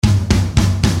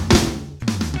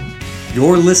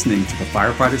You're listening to the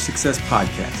Firefighter Success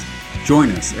Podcast.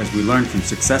 Join us as we learn from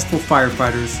successful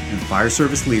firefighters and fire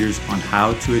service leaders on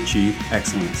how to achieve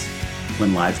excellence.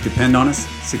 When lives depend on us,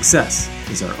 success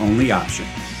is our only option.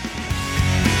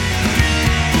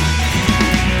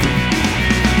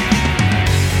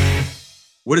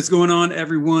 What is going on,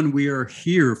 everyone? We are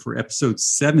here for episode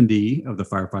 70 of the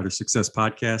Firefighter Success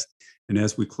Podcast. And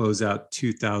as we close out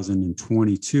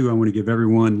 2022, I want to give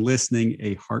everyone listening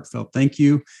a heartfelt thank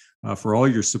you for all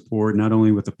your support, not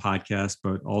only with the podcast,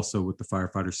 but also with the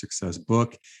Firefighter Success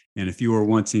book. And if you are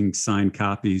wanting signed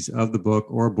copies of the book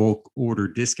or bulk order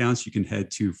discounts, you can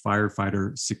head to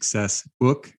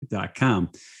firefightersuccessbook.com.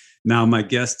 Now, my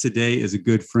guest today is a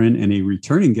good friend and a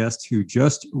returning guest who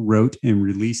just wrote and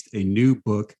released a new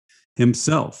book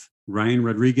himself. Ryan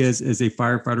Rodriguez is a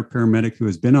firefighter paramedic who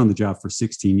has been on the job for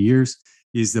 16 years.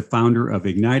 He's the founder of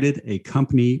Ignited, a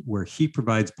company where he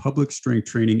provides public strength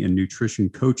training and nutrition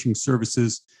coaching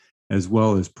services, as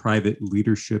well as private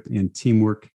leadership and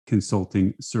teamwork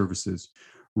consulting services.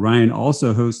 Ryan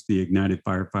also hosts the Ignited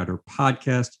Firefighter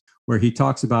podcast, where he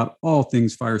talks about all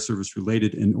things fire service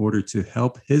related in order to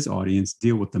help his audience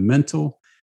deal with the mental,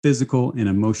 physical, and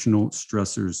emotional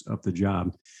stressors of the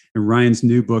job. And Ryan's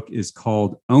new book is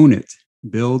called Own It,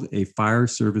 Build a Fire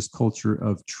Service Culture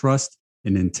of Trust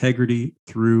and Integrity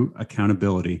Through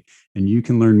Accountability. And you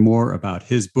can learn more about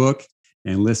his book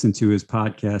and listen to his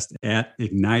podcast at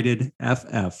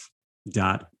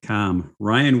ignitedff.com.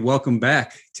 Ryan, welcome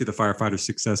back to the Firefighter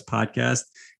Success Podcast.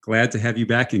 Glad to have you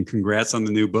back, and congrats on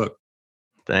the new book.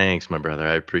 Thanks, my brother.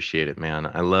 I appreciate it, man.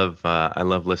 I love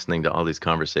listening to all these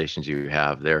conversations you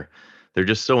have. They're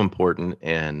just so important,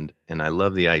 and I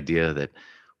love the idea that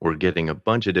we're getting a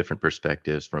bunch of different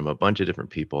perspectives from a bunch of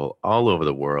different people all over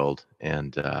the world.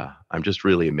 And I'm just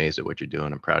really amazed at what you're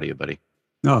doing. I'm proud of you, buddy.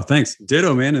 Oh, thanks.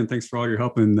 Ditto, man. And thanks for all your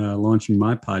help in launching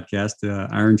my podcast,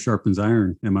 Iron Sharpens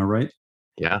Iron. Am I right?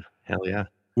 Yeah. Hell yeah.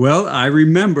 Well, I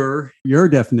remember your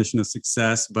definition of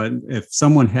success, but if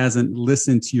someone hasn't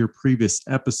listened to your previous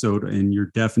episode and your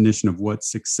definition of what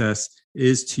success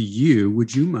is to you,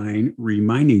 would you mind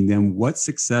reminding them what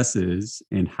success is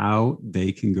and how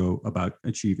they can go about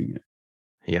achieving it?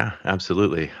 Yeah,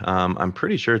 absolutely. I'm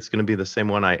pretty sure it's going to be the same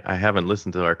one. I haven't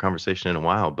listened to our conversation in a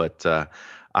while, but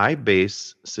I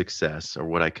base success, or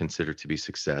what I consider to be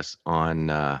success,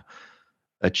 on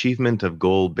achievement of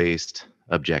goal-based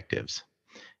objectives.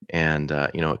 And,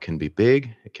 it can be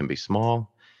big, it can be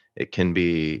small, it can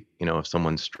be, if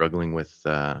someone's struggling with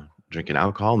drinking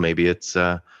alcohol, maybe it's,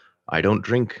 I don't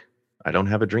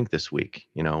have a drink this week,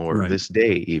 or Right. this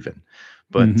day even.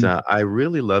 But I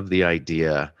really love the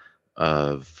idea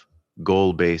of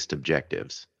goal-based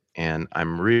objectives. And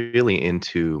I'm really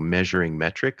into measuring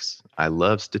metrics. I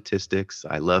love statistics.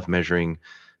 I love measuring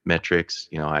metrics.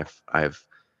 I've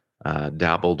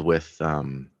dabbled with,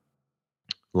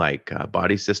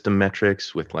 body system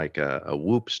metrics with like a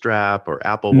Whoop strap or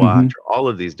Apple Watch, or all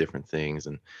of these different things.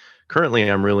 And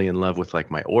currently I'm really in love with like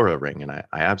my Oura ring, and I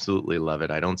absolutely love it.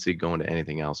 I don't see going to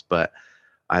anything else, but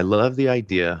I love the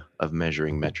idea of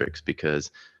measuring metrics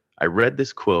because I read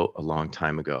this quote a long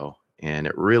time ago and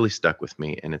it really stuck with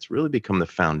me, and it's really become the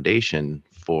foundation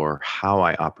for how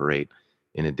I operate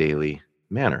in a daily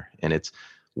manner. And it's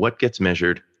what gets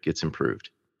measured gets improved.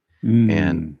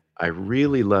 And I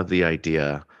really love the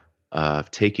idea of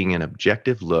taking an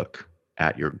objective look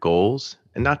at your goals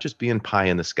and not just being pie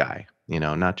in the sky,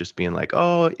 not just being like,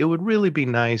 oh, it would really be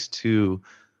nice to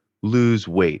lose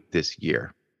weight this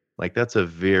year. Like, that's a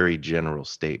very general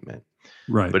statement.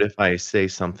 Right. But if I say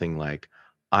something like,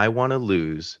 I want to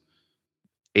lose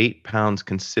 8 pounds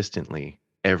consistently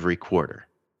every quarter,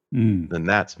 then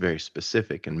that's very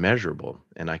specific and measurable.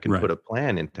 And I can put a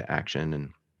plan into action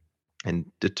and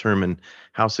determine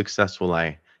how successful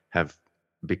I have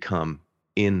become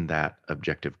in that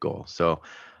objective goal. So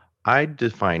I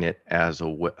define it as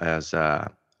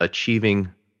achieving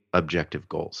objective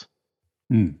goals.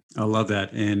 I love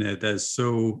that. And that is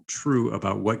so true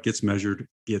about what gets measured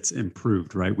gets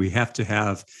improved, right? We have to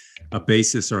have a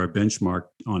basis or a benchmark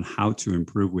on how to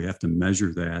improve. We have to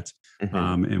measure that.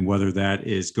 And whether that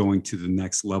is going to the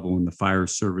next level in the fire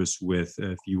service with,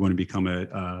 if you want to become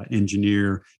a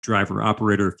engineer, driver,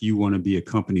 operator, if you want to be a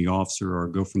company officer or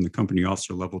go from the company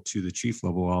officer level to the chief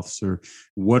level officer,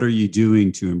 what are you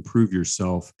doing to improve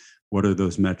yourself? What are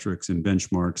those metrics and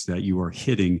benchmarks that you are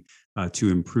hitting to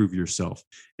improve yourself?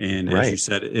 And as you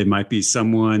said, it might be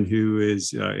someone who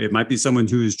is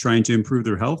trying to improve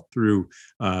their health through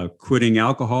quitting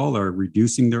alcohol or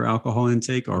reducing their alcohol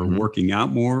intake, or working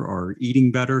out more, or eating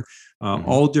better.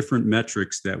 All different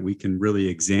metrics that we can really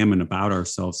examine about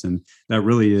ourselves, and that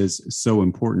really is so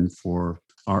important for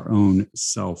our own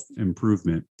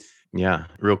self-improvement. Yeah,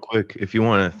 real quick, if you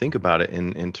want to think about it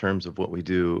in terms of what we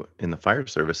do in the fire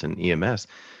service and EMS,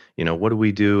 what do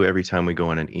we do every time we go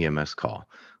on an EMS call?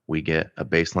 We get a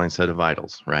baseline set of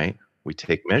vitals, right? We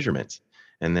take measurements,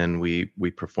 and then we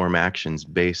perform actions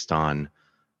based on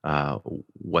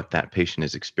what that patient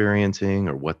is experiencing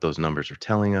or what those numbers are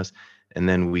telling us, and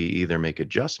then we either make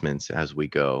adjustments as we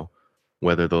go,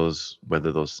 whether those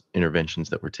interventions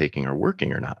that we're taking are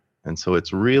working or not. And so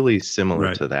it's really similar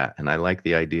Right. to that. And I like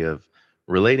the idea of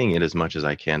relating it as much as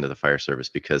I can to the fire service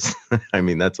because I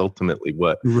mean that's ultimately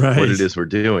what it Right. is we're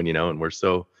doing, and we're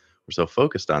so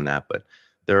focused on that. But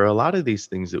there are a lot of these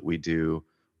things that we do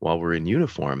while we're in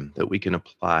uniform that we can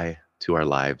apply to our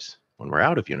lives when we're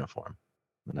out of uniform.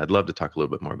 And I'd love to talk a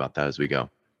little bit more about that as we go.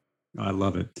 I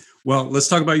love it. Well, let's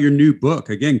talk about your new book.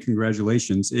 Again,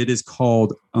 congratulations. It is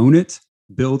called Own It: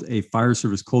 Build a Fire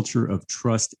Service Culture of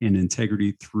Trust and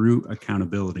Integrity Through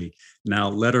Accountability. Now,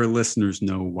 let our listeners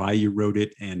know why you wrote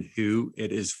it and who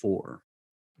it is for.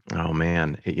 Oh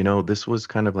man, this was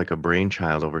kind of like a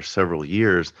brainchild over several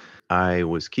years. I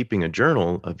was keeping a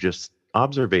journal of just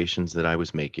observations that I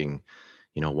was making,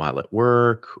 while at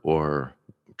work or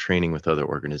training with other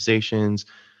organizations,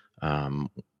 um,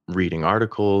 reading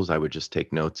articles. I would just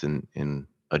take notes in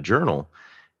a journal,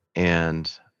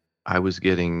 and I was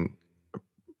getting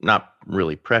not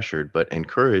really pressured, but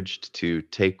encouraged to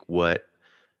take what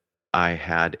I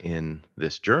had in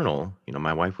this journal.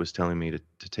 My wife was telling me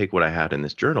to take what I had in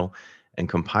this journal and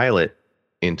compile it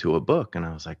into a book. And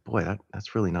I was like, boy,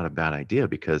 that's really not a bad idea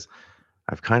because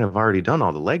I've kind of already done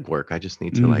all the legwork. I just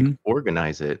need to like Mm-hmm.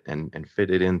 organize it and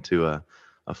fit it into a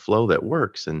flow that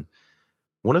works. And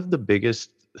one of the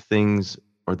biggest things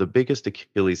or the biggest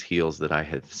Achilles heels that I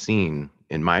have seen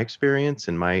in my experience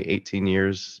in my 18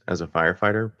 years as a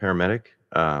firefighter, paramedic,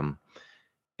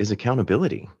 is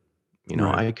accountability.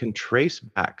 Right. I can trace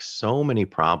back so many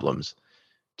problems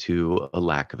to a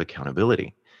lack of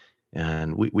accountability.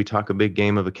 And we talk a big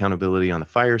game of accountability on the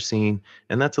fire scene,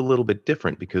 and that's a little bit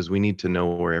different because we need to know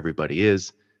where everybody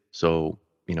is so,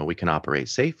 we can operate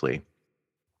safely.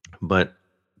 But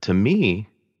to me,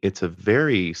 it's a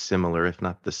very similar, if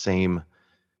not the same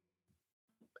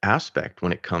aspect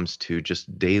when it comes to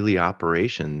just daily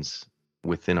operations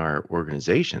within our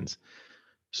organizations.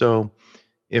 So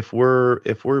if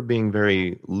we're being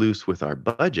very loose with our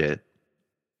budget,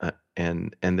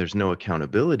 and there's no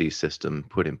accountability system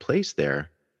put in place there,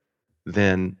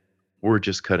 then we're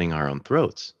just cutting our own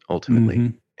throats ultimately,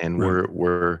 Mm-hmm. and Right.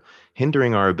 we're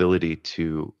hindering our ability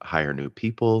to hire new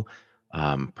people,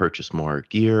 purchase more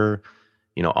gear,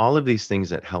 all of these things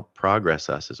that help progress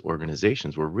us as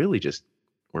organizations. We're really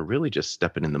just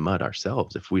stepping in the mud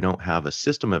ourselves if we don't have a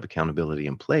system of accountability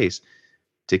in place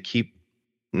to keep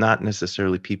not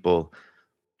necessarily people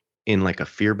in like a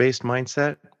fear-based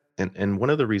mindset. And one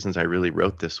of the reasons I really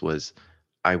wrote this was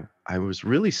I was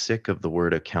really sick of the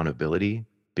word accountability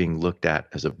being looked at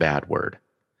as a bad word.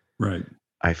 Right.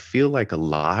 I feel like a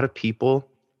lot of people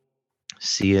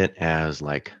see it as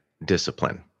like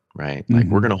discipline, right? Like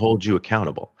we're Mm-hmm. going to hold you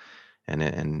accountable,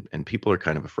 and people are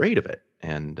kind of afraid of it.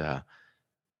 And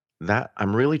that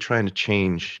I'm really trying to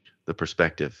change the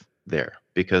perspective there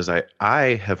because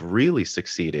I have really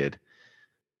succeeded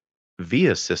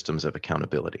via systems of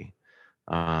accountability.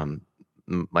 Um,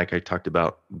 like I talked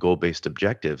about goal-based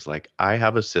objectives, like I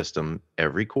have a system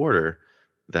every quarter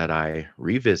that I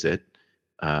revisit,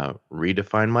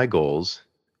 redefine my goals,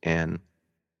 and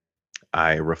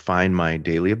I refine my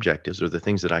daily objectives or the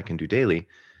things that I can do daily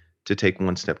to take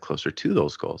one step closer to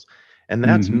those goals. And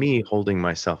that's Mm-hmm. me holding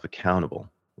myself accountable,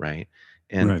 right?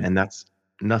 And Right. and that's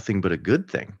nothing but a good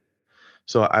thing.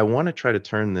 So I want to try to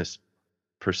turn this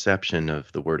perception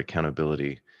of the word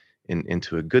accountability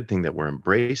into a good thing that we're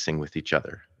embracing with each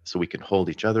other so we can hold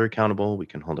each other accountable, we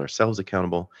can hold ourselves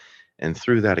accountable, and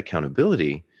through that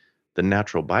accountability the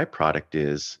natural byproduct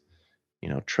is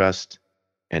trust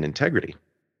and integrity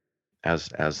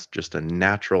as just a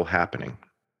natural happening.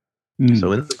 So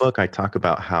Mm. in the book I talk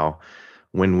about how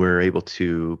when we're able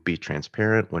to be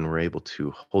transparent, when we're able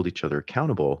to hold each other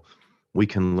accountable, we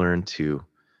can learn to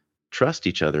trust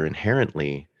each other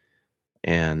inherently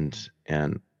and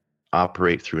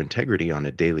operate through integrity on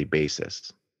a daily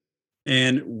basis.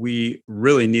 And we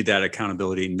really need that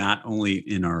accountability, not only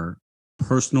in our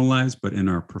personal lives, but in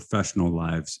our professional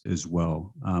lives as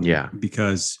well. Yeah.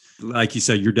 Because, like you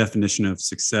said, your definition of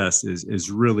success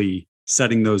is really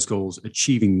setting those goals,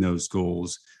 achieving those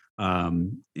goals,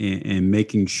 and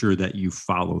making sure that you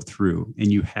follow through. And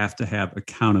you have to have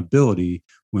accountability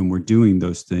when we're doing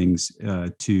those things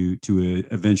to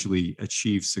eventually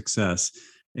achieve success.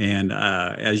 And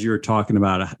as you're talking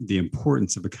about the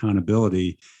importance of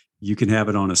accountability, you can have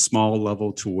it on a small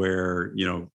level to where,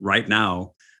 right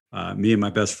now, me and my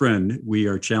best friend, we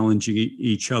are challenging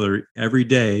each other every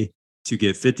day to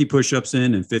get 50 push-ups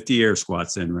in and 50 air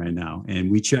squats in right now. And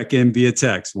we check in via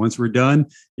text. Once we're done,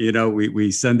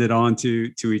 we send it on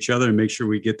to each other and make sure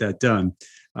we get that done.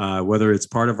 Whether it's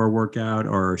part of our workout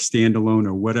or standalone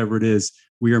or whatever it is,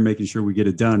 we are making sure we get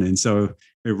it done. And so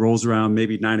it rolls around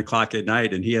maybe 9 o'clock at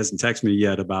night and he hasn't texted me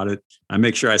yet about it. I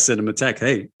make sure I send him a text.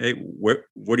 Hey, what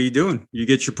are you doing? You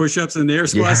get your push-ups and the air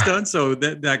squats done? So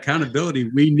that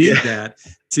accountability, we need that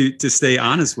to stay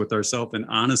honest with ourselves and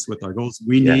honest with our goals.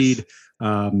 We need,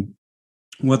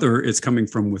 whether it's coming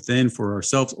from within for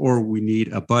ourselves, or we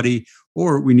need a buddy,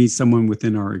 or we need someone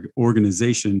within our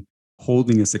organization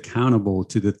holding us accountable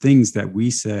to the things that we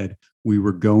said we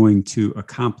were going to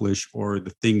accomplish, or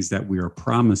the things that we are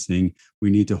promising.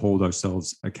 We need to hold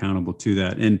ourselves accountable to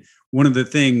that. And one of the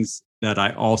things that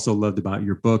I also loved about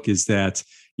your book is that,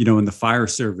 in the fire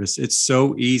service, it's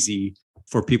so easy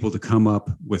for people to come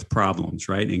up with problems,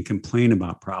 right? And complain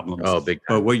about problems. Oh, big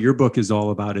time. But what your book is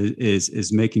all about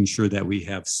is making sure that we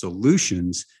have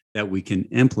solutions that we can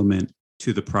implement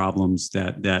to the problems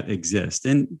that exist.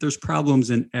 And there's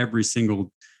problems in every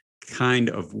single kind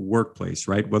of workplace,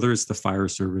 right? Whether it's the fire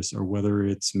service, or whether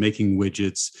it's making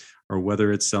widgets, or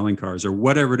whether it's selling cars, or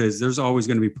whatever it is, there's always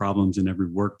going to be problems in every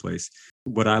workplace.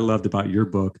 What I loved about your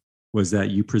book was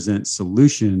that you present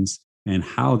solutions, and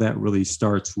how that really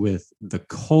starts with the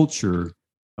culture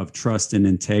of trust and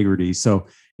integrity. So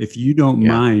if you don't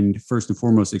mind, first and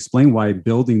foremost, explain why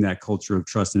building that culture of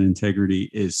trust and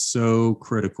integrity is so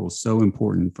critical, so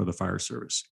important for the fire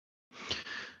service.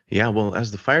 Yeah, well,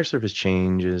 as the fire service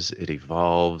changes, it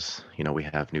evolves. We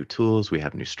have new tools, we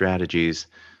have new strategies.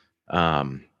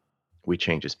 We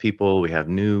change as people. We have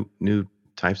new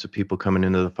types of people coming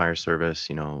into the fire service.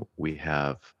 We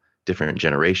have different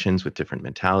generations with different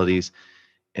mentalities,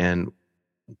 and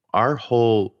our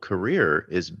whole career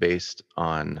is based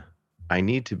on, I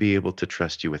need to be able to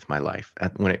trust you with my life.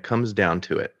 When it comes down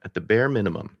to it, at the bare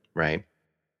minimum, right?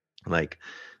 Like,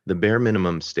 the bare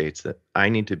minimum states that I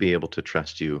need to be able to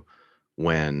trust you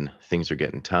when things are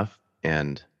getting tough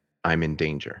and I'm in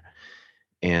danger.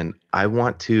 And I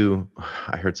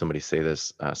heard somebody say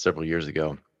this several years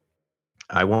ago.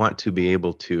 I want to be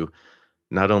able to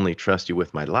not only trust you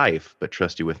with my life, but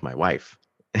trust you with my wife.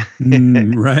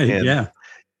 Right. and Yeah.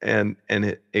 and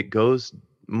it goes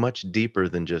much deeper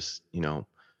than just,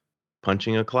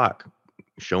 punching a clock,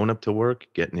 showing up to work,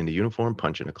 getting into uniform,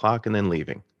 punching a clock, and then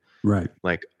leaving. Right.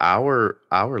 Like, our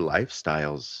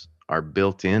lifestyles are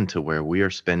built into where we are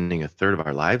spending a third of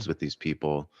our lives with these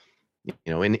people,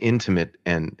 in intimate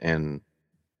and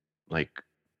like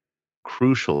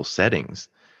crucial settings,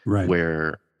 Right.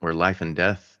 where life and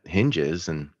death hinges,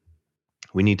 and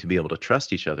we need to be able to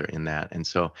trust each other in that. And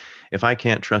so if I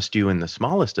can't trust you in the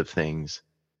smallest of things,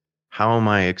 how am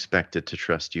I expected to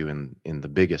trust you in the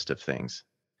biggest of things?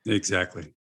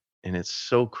 Exactly. And it's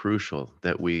so crucial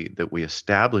that we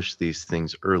establish these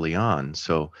things early on.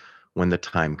 So when the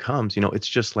time comes, it's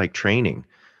just like training.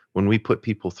 When we put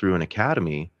people through an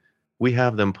academy, we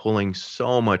have them pulling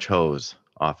so much hose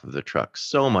off of the truck,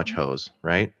 so much hose,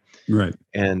 right? Right.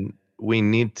 And we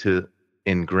need to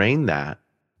ingrain that,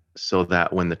 so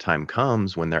that when the time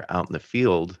comes, when they're out in the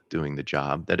field doing the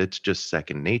job, that it's just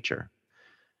second nature.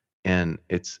 And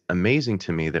it's amazing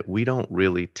to me that we don't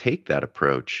really take that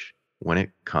approach when it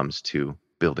comes to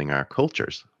building our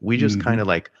cultures. We just kind of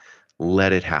like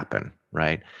let it happen,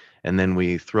 right? And then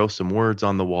we throw some words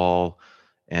on the wall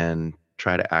and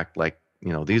try to act like,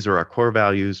 these are our core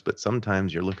values. But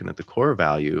sometimes you're looking at the core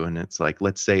value and it's like,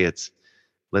 let's say it's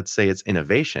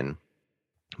innovation,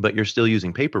 but you're still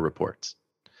using paper reports,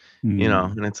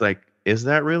 and it's like, is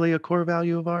that really a core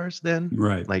value of ours then?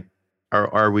 Right. Like,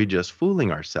 are we just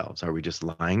fooling ourselves? Are we just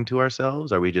lying to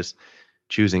ourselves? Are we just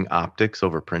choosing optics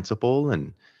over principle?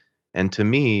 And to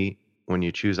me, when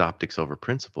you choose optics over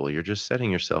principle, you're just setting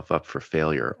yourself up for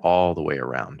failure all the way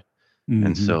around.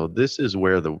 And so this is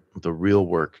where the real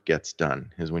work gets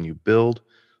done, is when you build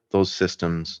those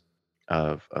systems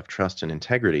of trust and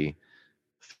integrity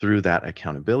through that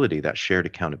accountability, that shared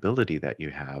accountability that you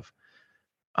have.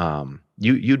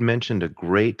 You'd mentioned a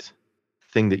great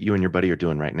thing that you and your buddy are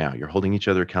doing right now. You're holding each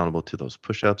other accountable to those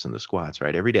push-ups and the squats,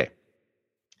 right? Every day.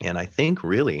 And I think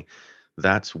really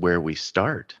that's where we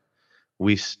start.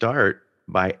 We start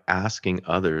by asking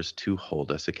others to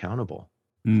hold us accountable.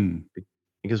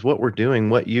 Because what we're doing,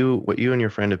 what you and your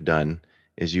friend have done,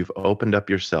 is you've opened up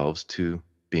yourselves to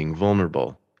being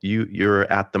vulnerable.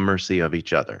 You're at the mercy of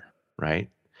each other, right?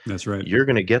 That's right. You're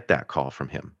going to get that call from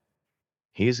him.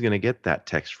 he's going to get that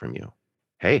text from you.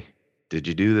 Hey, did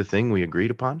you do the thing we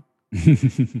agreed upon?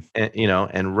 And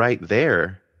and right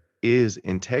there is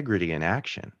integrity in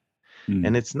action.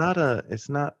 And Mm, it's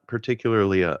not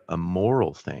particularly a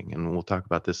moral thing. And we'll talk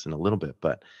about this in a little bit,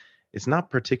 but it's not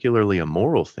particularly a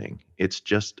moral thing. It's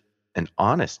just an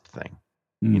honest thing.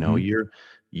 mhm.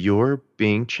 You're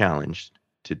being challenged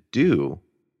to do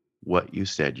what you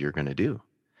said you're going to do.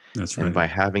 That's And right. by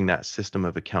having that system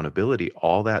of accountability,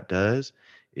 all that does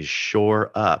is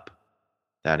shore up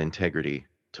that integrity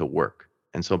to work.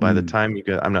 And so by the Mm. time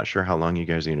I'm not sure how long you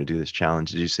guys are going to do this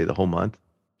challenge. Did you say the whole month?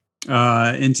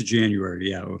 Into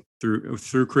January, yeah,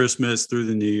 through Christmas, through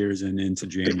the New Year's, and into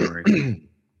January.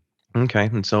 Okay.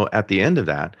 And so at the end of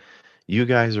that, you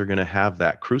guys are going to have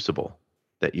that crucible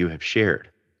that you have shared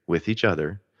with each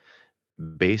other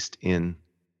based in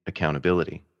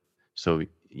accountability. So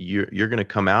you're going to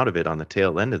come out of it on the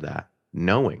tail end of that,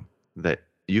 knowing that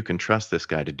you can trust this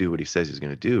guy to do what he says he's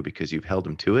going to do because you've held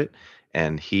him to it,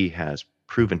 and he has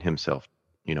proven himself,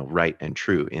 right and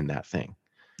true in that thing.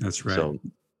 That's right. So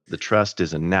the trust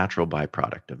is a natural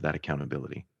byproduct of that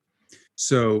accountability.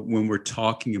 So when we're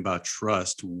talking about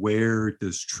trust, where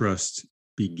does trust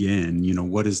begin?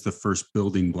 What is the first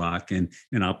building block? And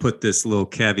I'll put this little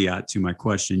caveat to my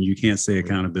question. You can't say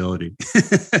accountability.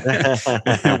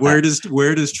 Where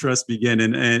does trust begin?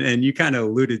 And you kind of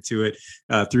alluded to it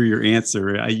through your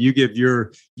answer. You give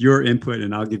your input,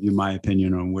 and I'll give you my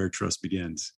opinion on where trust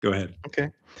begins. Go ahead.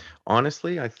 Okay.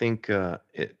 Honestly, I think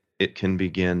it can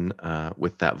begin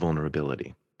with that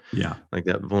vulnerability, Yeah. like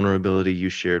that vulnerability you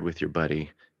shared with your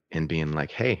buddy, and being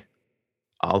like, "Hey,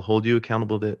 I'll hold you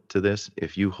accountable to this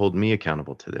if you hold me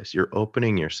accountable to this." You're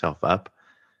opening yourself up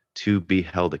to be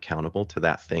held accountable to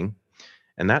that thing,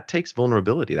 and that takes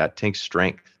vulnerability. That takes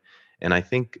strength. And I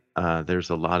think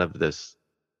there's a lot of this.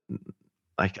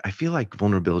 Like, I feel like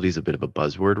vulnerability is a bit of a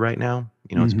buzzword right now.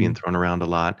 It's being Hmm. thrown around a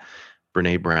lot.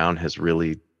 Brene Brown has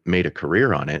really made a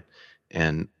career on it,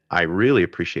 and I really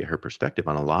appreciate her perspective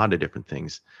on a lot of different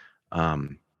things.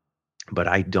 Um, but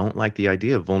I don't like the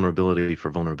idea of vulnerability for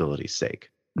vulnerability's sake,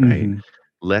 right? Hmm.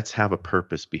 Let's have a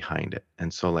purpose behind it.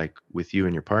 And so, like with you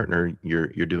and your partner, you're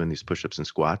doing these push-ups and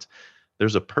squats.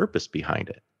 There's a purpose behind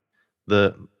it.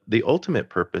 The ultimate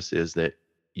purpose is that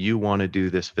you want to do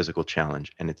this physical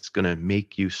challenge, and it's going to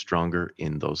make you stronger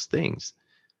in those things.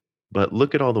 But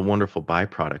look at all the wonderful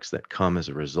byproducts that come as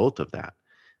a result of that.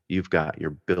 You've got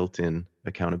your built-in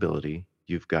accountability,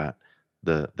 you've got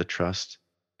the trust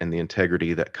and the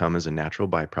integrity that come as a natural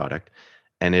byproduct,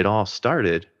 and it all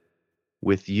started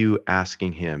with you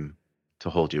asking him to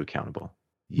hold you accountable,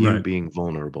 you Right. being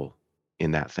vulnerable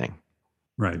in that thing.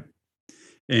 Right.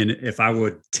 And if I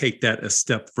would take that a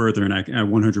step further, and I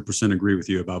 100% agree with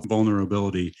you about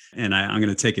vulnerability, and I'm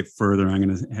going to take it further. I'm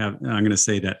going to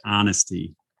say that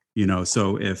honesty.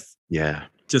 So if Yeah.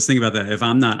 just think about that, if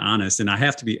I'm not honest, and I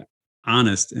have to be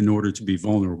honest in order to be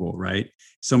vulnerable, right?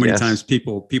 So many times Yes.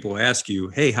 people ask you,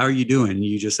 "Hey, how are you doing?" And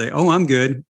you just say, "Oh, I'm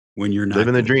good," when you're not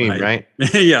Living the good, dream, right? right?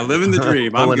 Yeah, living the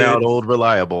dream. I'm Pulling out good. old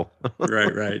reliable.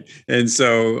 Right, right. And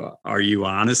so, are you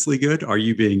honestly good? Are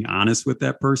you being honest with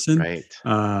that person? Right.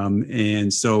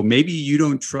 And so, maybe you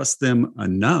don't trust them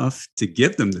enough to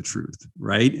give them the truth,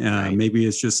 right? Right. Maybe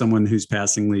it's just someone who's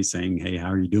passingly saying, "Hey,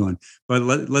 how are you doing?" But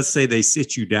let's say they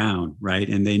sit you down, right?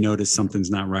 And they notice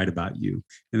something's not right about you.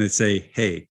 And they say,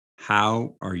 "Hey,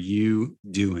 how are you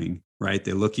doing?" Right?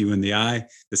 They look you in the eye.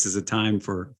 This is a time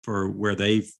for where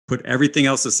they've put everything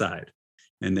else aside.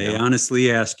 And they Yep.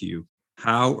 honestly ask you,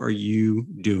 how are you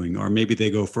doing? Or maybe they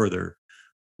go further.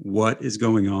 What is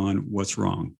going on? What's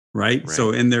wrong? Right. So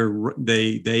Right. in their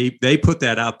they put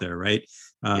that out there, right?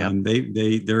 Yep.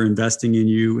 They're investing in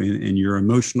you and your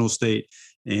emotional state.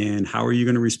 And how are you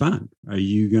going to respond? Are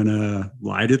you going to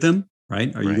lie to them?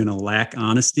 Right? Are you Right. going to lack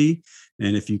honesty?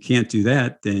 And if you can't do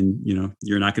that, then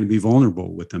you're not going to be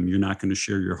vulnerable with them. You're not going to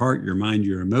share your heart, your mind,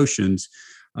 your emotions.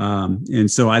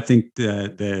 And so I think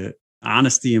the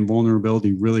honesty and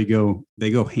vulnerability really go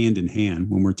hand in hand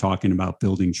when we're talking about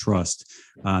building trust,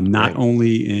 not Right.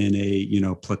 only in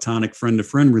a platonic friend to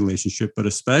friend relationship, but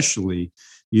especially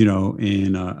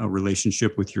in a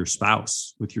relationship with your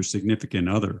spouse, with your significant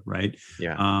other, right?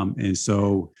 Yeah. And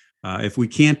so if we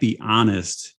can't be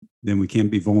honest, then we can't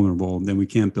be vulnerable, then we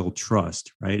can't build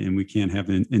trust, right? And we can't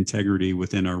have integrity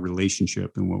within our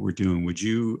relationship and what we're doing. Would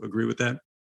you agree with that?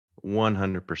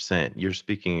 100%. You're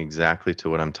speaking exactly to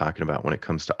what I'm talking about when it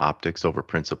comes to optics over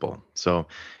principle. So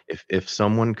if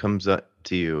someone comes up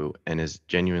to you and is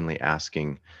genuinely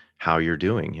asking how you're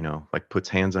doing, like puts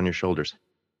hands on your shoulders,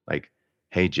 like,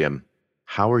 "Hey Jim,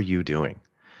 how are you doing?"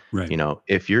 Right.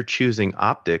 If you're choosing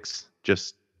optics,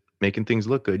 just making things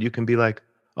look good. You can be like,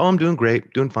 oh, I'm doing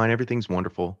great, doing fine, everything's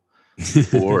wonderful.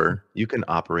 Or you can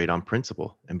operate on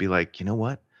principle and be like, you know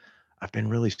what? I've been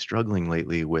really struggling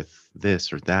lately with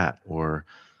this or that, or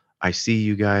I see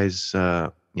you guys,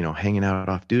 hanging out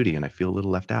off duty and I feel a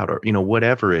little left out, or,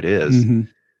 whatever it is. Hmm.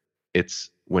 It's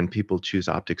when people choose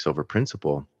optics over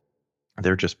principle,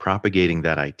 they're just propagating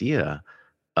that idea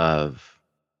of,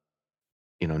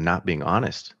 not being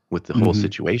honest with the whole Hmm.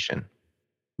 situation.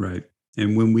 Right.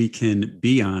 And when we can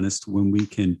be honest, when we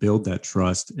can build that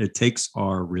trust, it takes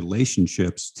our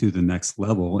relationships to the next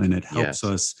level and it helps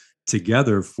Yes. us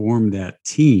together form that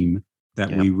team that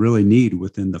we Yep. really need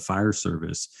within the fire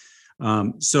service.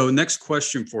 So, next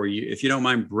question for you, if you don't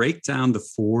mind, break down the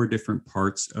 4 different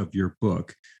parts of your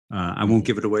book. I won't Mhm.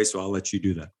 give it away, so I'll let you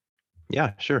do that.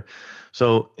 Yeah, sure.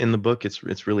 So in the book,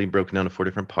 it's really broken down to 4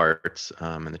 different parts,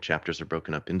 and the chapters are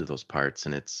broken up into those parts.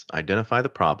 And it's identify the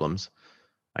problems,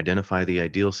 identify the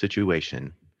ideal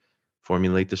situation,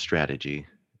 formulate the strategy,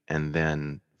 and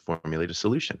then formulate a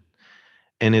solution.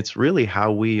 And it's really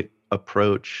how we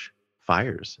approach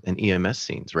fires and EMS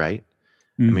scenes, right?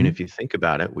 I mean, Hmm. if you think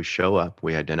about it, we show up,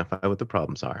 we identify what the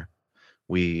problems are.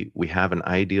 We have an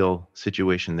ideal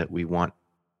situation that we want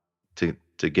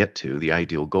to get to, the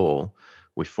ideal goal.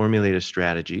 We formulate a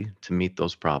strategy to meet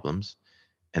those problems,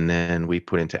 and then we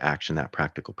put into action that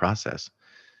practical process.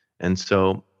 And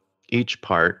so each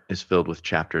part is filled with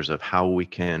chapters of how we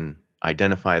can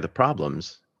identify the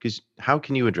problems, because how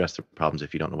can you address the problems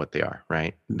if you don't know what they are,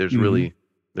 right? Hmm.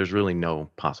 There's really no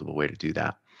possible way to do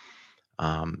that.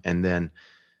 And then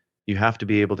you have to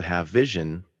be able to have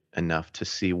vision enough to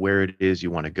see where it is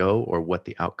you want to go or what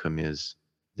the outcome is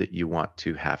that you want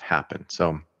to have happen.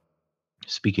 So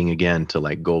speaking again to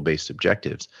like goal-based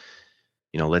objectives,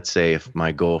 let's say if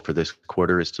my goal for this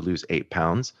quarter is to lose 8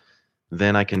 pounds,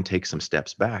 then I can take some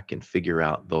steps back and figure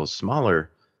out those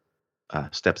smaller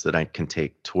steps that I can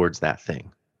take towards that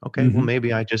thing. Okay, well, Hmm.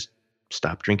 maybe I just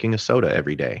stop drinking a soda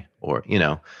every day, or,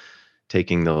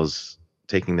 taking those,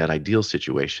 taking that ideal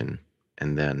situation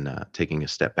and then taking a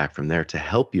step back from there to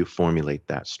help you formulate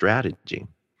that strategy.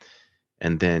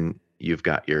 And then you've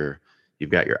got your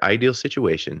ideal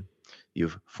situation,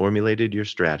 you've formulated your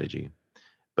strategy,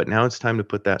 but now it's time to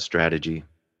put that strategy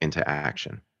into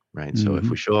action, right? So if we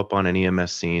Hmm. show up on an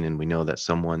EMS scene and we know that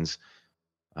someone's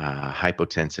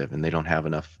hypotensive and they don't have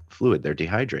enough fluid, they're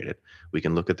dehydrated, we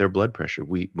can look at their blood pressure.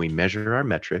 We measure our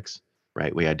metrics,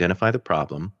 right? We identify the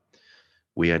problem.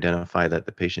 We identify that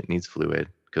the patient needs fluid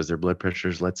because their blood pressure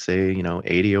is, let's say,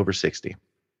 80 over 60.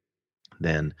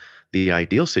 Then the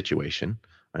ideal situation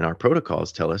and our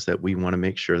protocols tell us that we want to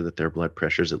make sure that their blood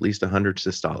pressure is at least 100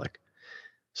 systolic.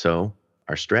 So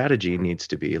our strategy needs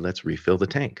to be, let's refill the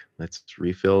tank. Let's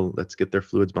get their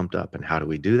fluids bumped up. And how do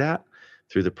we do that?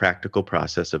 Through the practical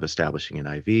process of establishing an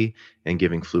IV and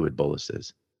giving fluid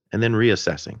boluses and then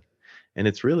reassessing. And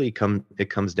it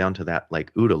comes down to that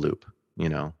like OODA loop, you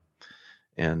know,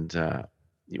 and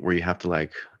where you have to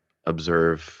like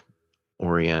observe,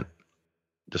 orient,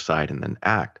 decide, and then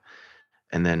act.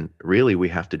 And then really we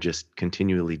have to just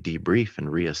continually debrief and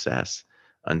reassess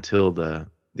until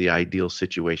the ideal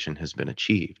situation has been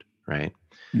achieved, right?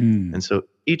 And Mm. so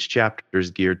each chapter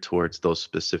is geared towards those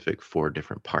specific 4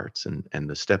 different parts and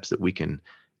the steps that we can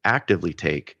actively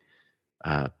take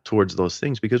towards those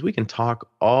things, because we can talk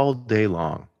all day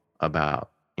long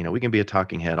about, we can be a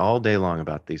talking head all day long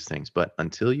about these things, but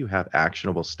until you have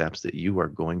actionable steps that you are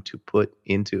going to put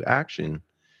into action,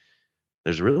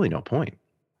 there's really no point.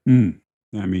 Mm.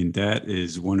 I mean, that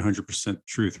is 100%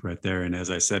 truth right there. And as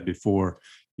I said before,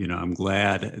 I'm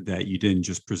glad that you didn't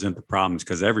just present the problems,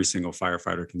 because every single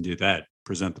firefighter can do that,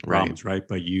 present the Right. problems, right?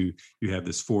 But you have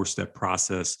this 4-step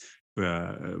process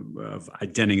of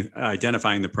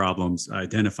identifying the problems,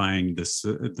 identifying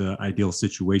the ideal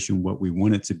situation, what we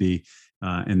want it to be,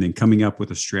 and then coming up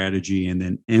with a strategy, and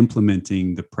then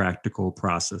implementing the practical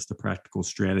process, the practical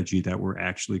strategy that we're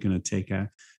actually going to take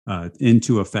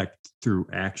into effect through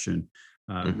action.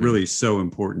 Hmm. Really so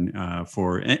important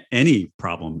for any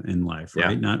problem in life, Yeah.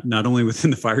 right? Not only within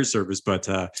the fire service, but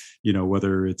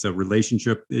whether it's a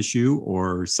relationship issue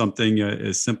or something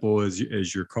as simple as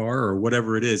your car or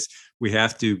whatever it is, we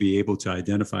have to be able to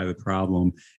identify the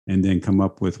problem and then come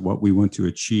up with what we want to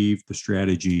achieve, the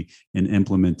strategy, and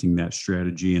implementing that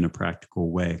strategy in a practical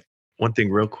way. One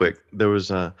thing real quick,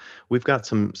 we've got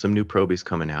some new probies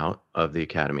coming out of the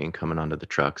academy and coming onto the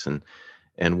trucks,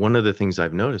 and one of the things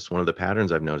I've noticed, one of the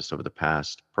patterns I've noticed over the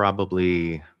past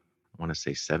probably, I want to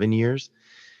say 7 years,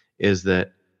 is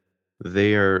that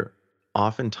they are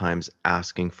oftentimes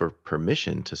asking for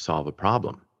permission to solve a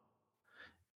problem.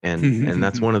 And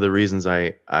that's one of the reasons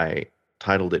I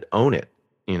titled it Own It,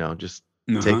 just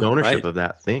take ownership of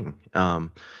that thing.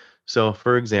 So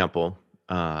for example,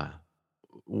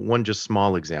 one just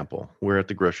small example, we're at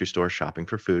the grocery store shopping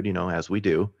for food, as we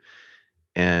do.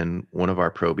 And one of our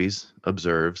probies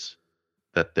observes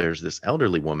that there's this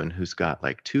elderly woman who's got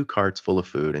like 2 carts full of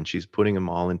food and she's putting them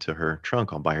all into her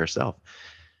trunk all by herself.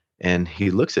 And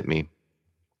he looks at me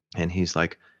and he's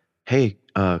like, "Hey,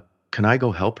 can I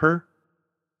go help her?"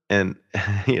 And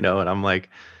and I'm like,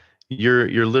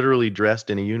 you're literally dressed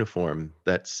in a uniform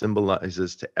that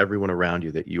symbolizes to everyone around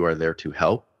you that you are there to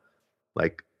help.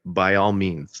 Like, by all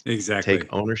means, Exactly.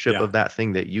 take ownership Yeah. of that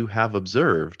thing that you have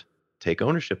observed, take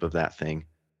ownership of that thing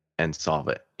and solve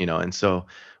it, And so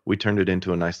we turned it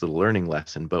into a nice little learning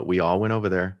lesson, but we all went over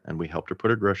there and we helped her put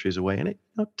her groceries away. And it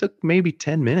took maybe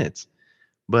 10 minutes.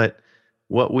 But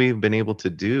what we've been able to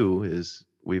do is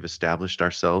we've established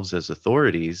ourselves as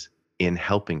authorities in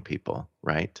helping people,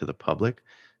 right? To the public,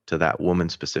 to that woman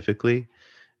specifically.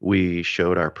 We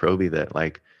showed our probie that,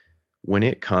 like, when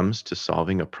it comes to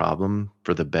solving a problem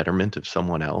for the betterment of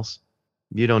someone else,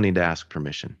 you don't need to ask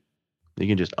permission. You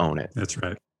can just own it. That's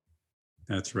right.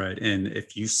 That's right. And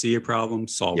if you see a problem,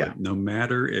 solve Yeah. it, no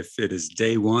matter if it is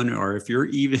day one or if you're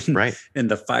even Right. in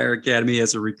the fire academy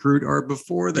as a recruit or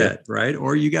before that, Yep. right?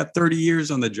 Or you got 30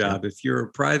 years on the job. Yep. If you're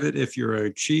a private, if you're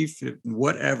a chief,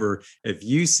 whatever, if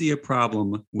you see a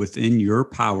problem within your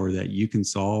power that you can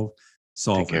solve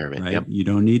Take care of it. right? Yep. You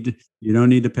don't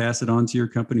need to pass it on to your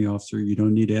company officer. You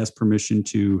don't need to ask permission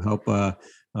to help a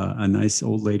nice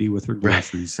old lady with her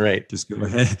groceries. Right. Just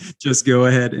go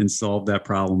ahead and solve that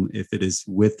problem if it is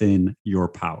within your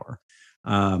power.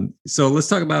 So let's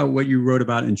talk about what you wrote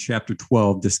about in chapter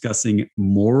 12, discussing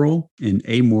moral and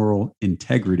amoral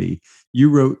integrity. You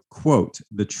wrote, quote,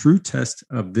 "The true test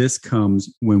of this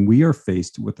comes when we are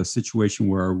faced with a situation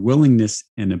where our willingness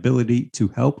and ability to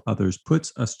help others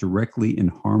puts us directly in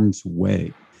harm's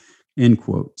way," end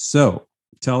quote. So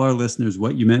tell our listeners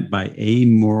what you meant by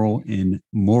amoral and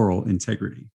moral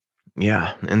integrity.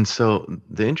 Yeah. And so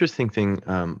the interesting thing,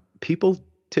 people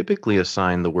typically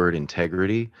assign the word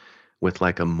integrity with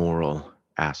like a moral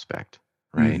aspect,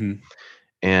 right? Mm-hmm.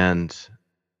 And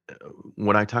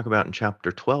what I talk about in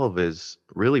chapter 12 is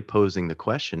really posing the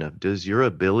question of, does your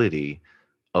ability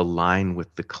align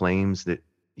with the claims that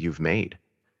you've made?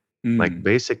 Like,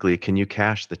 basically, can you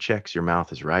cash the checks your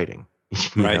mouth is writing?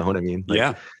 You Right. know what I mean? Like,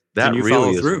 Yeah. Can that you follow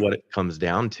really is through? what it comes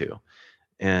down to.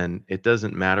 And it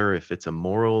doesn't matter if it's a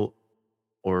moral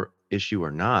or issue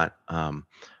or not.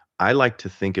 I like to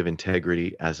think of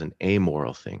integrity as an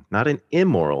amoral thing, not an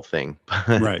immoral thing,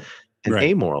 but Right. an Right.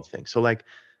 amoral thing. So, like,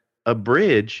 a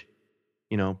bridge,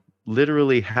 you know,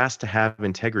 literally has to have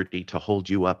integrity to hold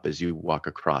you up as you walk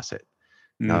across it.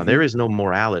 Now, there Mm-hmm. is no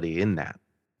morality in that.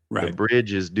 The Right.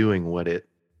 bridge is doing what it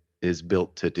is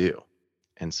built to do.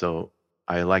 And so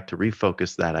I like to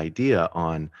refocus that idea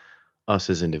on us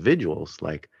as individuals.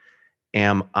 Like,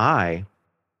 am I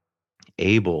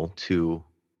able to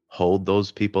hold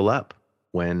those people up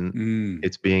when Mm.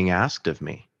 it's being asked of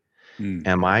me? Mm.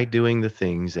 Am I doing the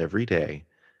things every day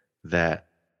that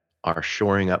are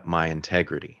shoring up my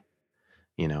integrity?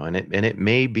 And it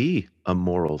may be a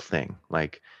moral thing.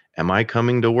 Like, am I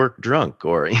coming to work drunk?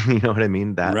 Or you know what I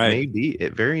mean? That Right. may be,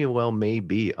 it very well may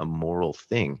be a moral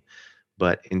thing.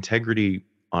 But integrity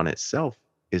on itself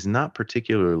is not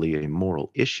particularly a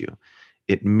moral issue.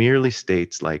 It merely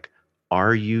states, like,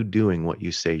 are you doing what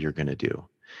you say you're going to do?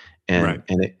 And Right.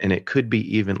 and it could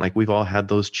be even like, we've all had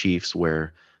those chiefs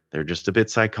where they're just a bit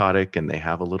psychotic and they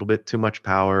have a little bit too much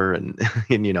power, and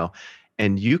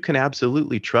and you can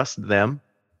absolutely trust them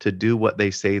to do what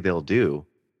they say they'll do,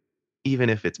 even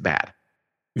if it's bad.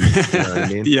 You know what I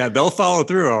mean? Yeah, they'll follow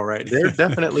through. All right. They're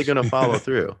definitely going to follow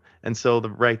through. And so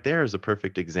right there is a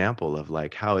perfect example of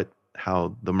like how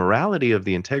the morality of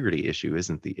the integrity issue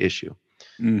isn't the issue.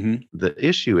 Mm-hmm. The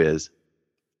issue is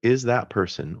that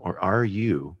person, or are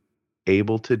you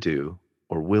able to do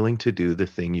or willing to do the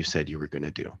thing you said you were going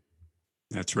to do?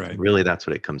 That's right. Really, that's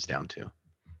what it comes down to.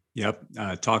 Yep.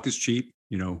 Talk is cheap.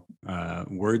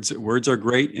 Words are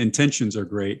great. Intentions are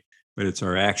great, but it's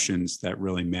our actions that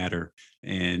really matter.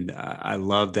 And I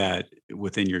love that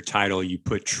within your title, you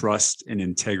put trust and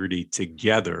integrity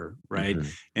together, right? Mm-hmm.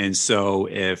 And so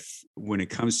when it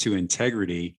comes to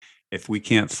integrity, if we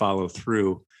can't follow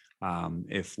through,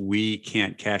 if we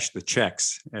can't cash the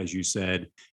checks, as you said,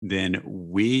 then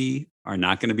we are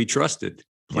not going to be trusted.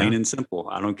 Plain Yeah. and simple.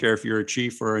 I don't care if you're a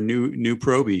chief or a new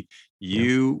probie.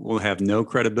 You will have no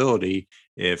credibility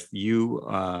if you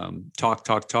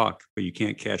talk, but you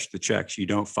can't cash the checks. You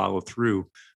don't follow through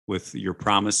with your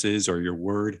promises or your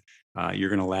word. you're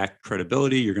going to lack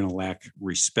credibility, you're going to lack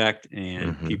respect,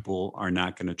 and Hmm. people are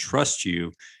not going to trust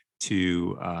you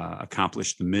to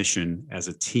accomplish the mission as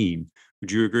a team.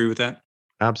 Would you agree with that?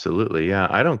 Absolutely. Yeah.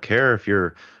 I don't care if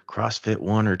you're CrossFit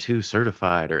 1 or 2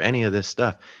 certified or any of this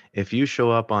stuff. If you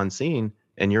show up on scene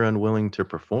and you're unwilling to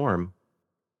perform,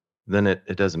 then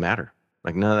it doesn't matter.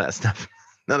 Like none of that stuff,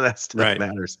 none of that stuff Right.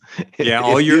 matters. Yeah,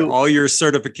 If you, all your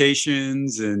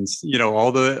certifications and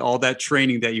all that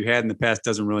training that you had in the past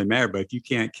doesn't really matter. But if you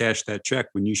can't cash that check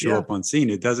when you show yeah, up on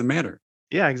scene, it doesn't matter.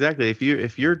 yeah, exactly. If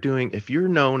you're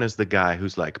known as the guy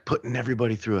who's like putting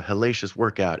everybody through a hellacious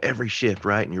workout every shift,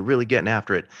 right? And you're really getting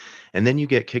after it, and then you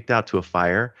get kicked out to a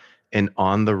fire, and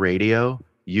on the radio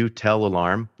you tell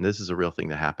alarm. And this is a real thing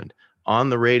that happened. On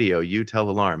the radio, you tell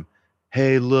alarm,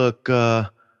 "Hey, look,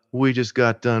 we just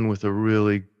got done with a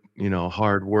really,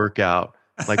 hard workout."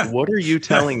 Like, what are you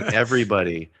telling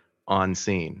everybody on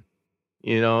scene?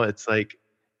 It's like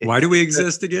Why do we it,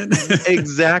 exist again?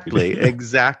 exactly,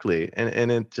 exactly.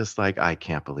 And it just like, I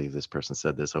can't believe this person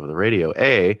said this over the radio.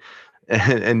 A,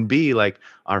 and B, like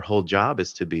our whole job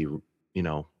is to be, you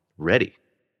know, ready,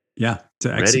 Yeah, to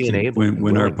ready and execute able and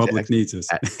when our willing to public execute needs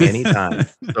us. at any time.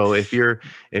 So if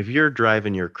you're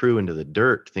driving your crew into the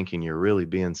dirt thinking you're really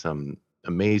being some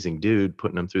amazing dude,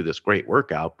 putting them through this great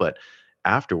workout, but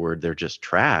afterward they're just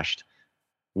trashed,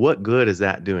 what good is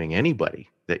that doing anybody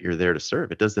that you're there to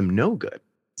serve? It does them no good.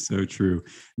 So true.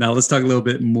 Now let's talk a little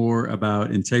bit more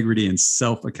about integrity and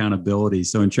self accountability.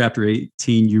 So in chapter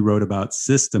 18, you wrote about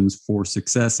systems for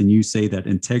success, and you say that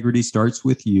integrity starts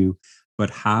with you, but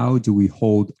how do we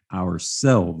hold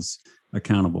ourselves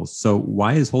accountable? So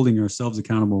why is holding ourselves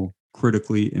accountable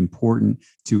critically important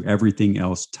to everything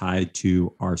else tied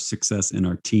to our success and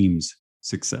our team's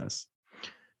success?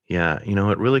 Yeah,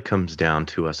 it really comes down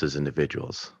to us as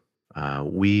individuals.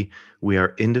 We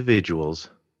are individuals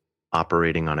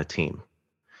operating on a team,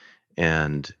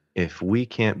 and if we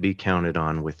can't be counted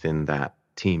on within that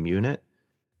team unit,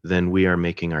 then we are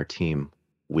making our team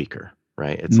weaker,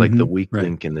 right? It's like the weak Right.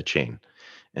 link in the chain.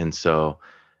 And so,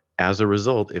 as a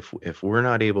result, if we're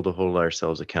not able to hold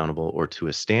ourselves accountable or to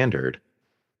a standard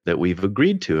that we've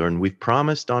agreed to and we've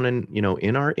promised on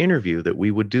in our interview that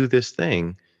we would do this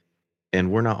thing, and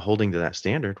we're not holding to that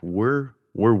standard, we're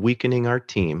weakening our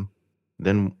team.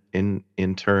 Then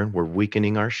in turn, we're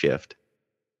weakening our shift,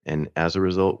 and as a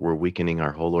result, we're weakening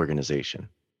our whole organization.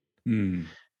 Mm.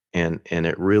 And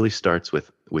it really starts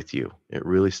with you. It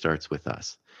really starts with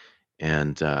us.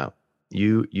 And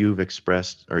you've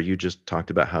expressed, or you just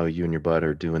talked about how you and your bud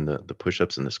are doing the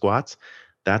push-ups and the squats.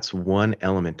 That's one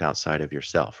element outside of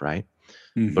yourself, right?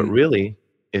 But Hmm. really,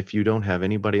 if you don't have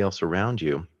anybody else around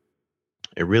you,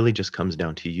 it really just comes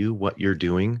down to you, what you're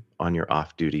doing on your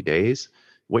off duty days,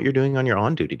 what you're doing on your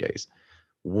on duty days.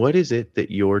 What is it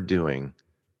that you're doing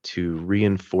to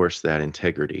reinforce that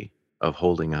integrity of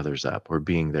holding others up or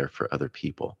being there for other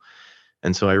people?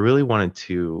 And so I really wanted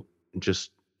to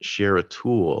just share a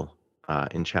tool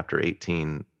in chapter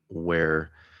 18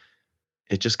 where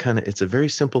it's a very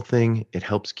simple thing. It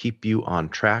helps keep you on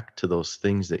track to those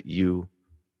things that you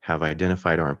have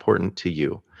identified are important to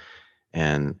you.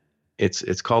 And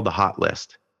it's called the hot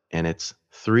list, and it's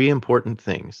 3 important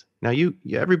things. Now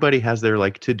everybody has their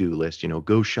like to-do list,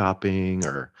 go shopping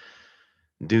or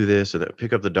do this or that,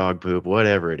 pick up the dog poop,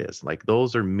 whatever it is. Like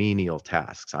those are menial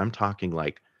tasks. I'm talking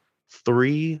like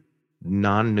 3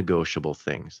 non-negotiable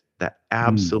things that Mm.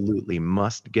 absolutely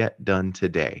must get done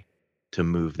today to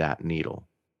move that needle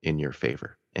in your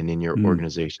favor and in your Mm.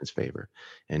 organization's favor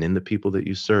and in the people that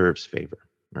you serve's favor,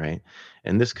 right?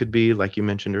 And this could be like you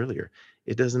mentioned earlier.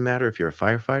 It doesn't matter if you're a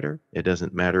firefighter, it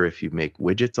doesn't matter if you make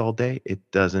widgets all day, it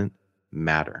doesn't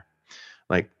matter.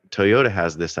 Like Toyota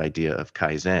has this idea of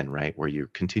Kaizen, right? Where you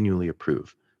continually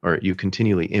improve, or you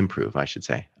continually improve, I should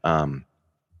say.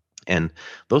 And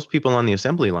those people on the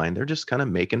assembly line, they're just kind of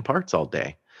making parts all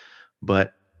day,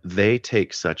 but they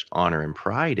take such honor and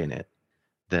pride in it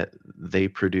that they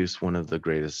produce one of the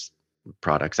greatest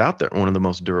products out there, one of the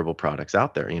most durable products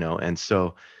out there. And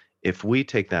so if we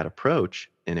take that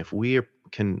approach, and if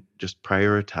can just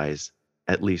prioritize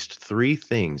at least 3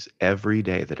 things every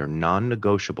day that are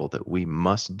non-negotiable that we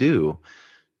must do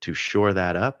to shore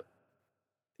that up,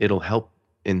 it'll help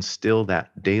instill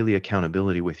that daily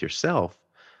accountability with yourself,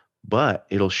 but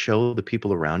it'll show the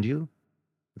people around you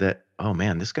that, oh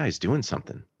man, this guy's doing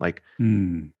something. Like,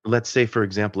 Mm. let's say, for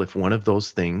example, if one of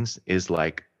those things is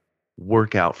like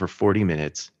work out for 40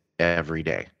 minutes every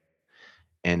day,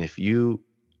 and if you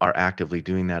are actively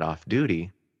doing that off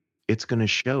duty, it's going to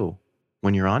show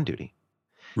when you're on duty,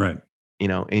 Right.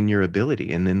 in your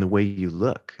ability and in the way you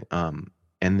look. And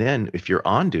then if you're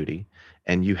on duty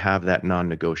and you have that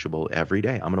non-negotiable every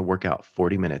day. I'm going to work out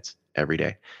 40 minutes every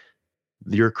day.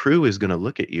 Your crew is going to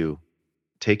look at you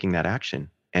taking that action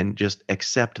and just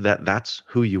accept that that's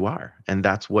who you are and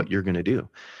that's what you're going to do.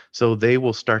 So they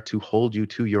will start to hold you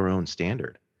to your own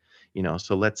standard.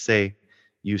 So let's say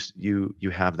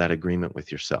you have that agreement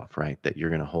with yourself, right? That you're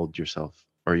going to hold yourself,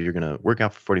 or you're going to work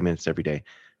out for 40 minutes every day.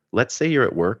 Let's say you're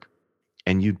at work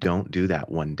and you don't do that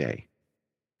one day.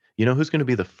 You know who's going to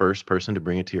be the first person to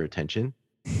bring it to your attention?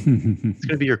 It's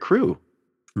going to be your crew,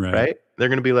 Right. right? They're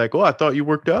going to be like, "Oh, I thought you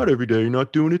worked out every day. You're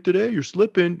not doing it today. You're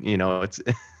slipping." It's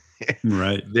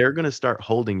Right. they're going to start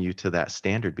holding you to that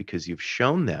standard because you've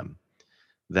shown them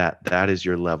that that is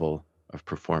your level of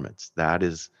performance. That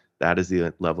is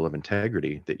the level of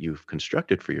integrity that you've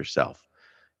constructed for yourself.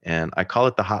 And I call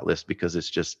it the hot list because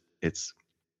it's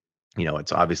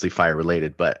obviously fire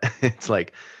related, but it's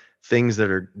like things that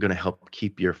are going to help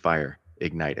keep your fire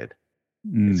ignited.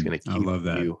 It's going to I keep love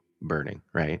that. you burning,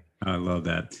 right? I love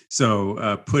that.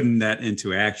 So putting that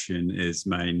into action is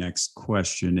my next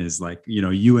question is like,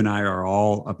 you and I are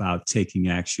all about taking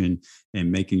action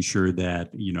and making sure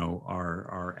that,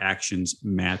 our actions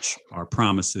match our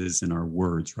promises and our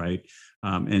words, right?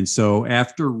 And so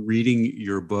after reading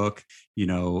your book,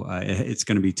 it's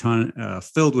going to be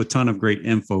filled with ton of great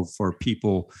info for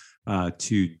people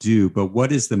to do. But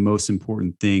what is the most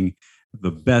important thing,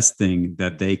 the best thing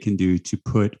that they can do to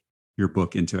put your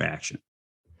book into action?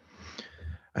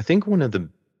 I think one of the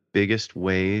biggest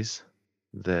ways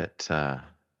that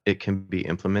it can be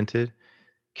implemented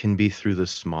can be through the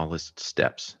smallest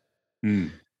steps.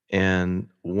 Mm. And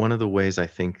one of the ways I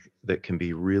think that can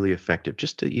be really effective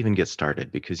just to even get started,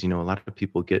 because, a lot of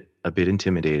people get a bit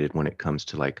intimidated when it comes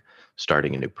to like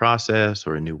starting a new process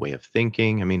or a new way of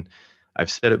thinking. I mean,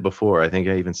 I've said it before. I think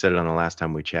I even said it on the last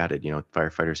time we chatted.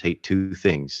 Firefighters hate two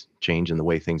things: change and the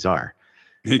way things are.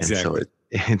 And so Exactly.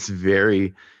 it's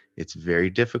very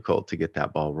difficult to get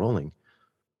that ball rolling.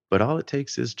 But all it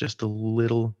takes is just a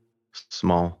little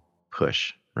small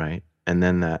push, right? And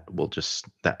then that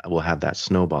will have that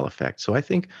snowball effect. So I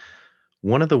think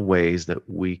one of the ways that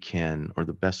we can, or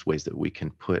the best ways that we can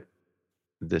put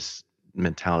this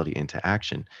mentality into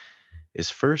action, is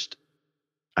first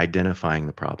identifying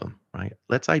the problem, right?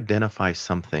 Let's identify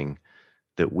something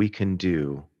that we can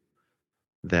do,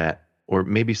 that, or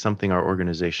maybe something our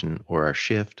organization or our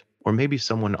shift, or maybe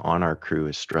someone on our crew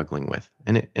is struggling with.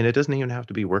 And it doesn't even have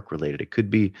to be work related. It could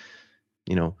be,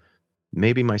 you know,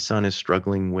 maybe my son is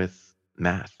struggling with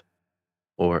math,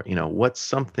 or, what's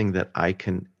something that I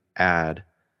can add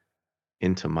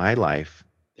into my life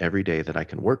every day that I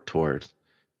can work towards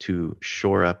to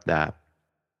shore up that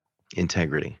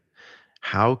integrity?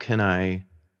 How can I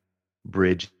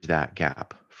bridge that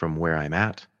gap from where I'm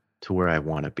at to where I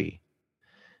want to be?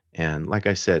 And like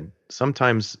I said,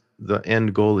 sometimes the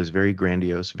end goal is very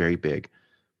grandiose, very big.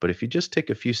 But if you just take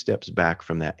a few steps back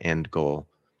from that end goal,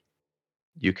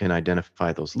 you can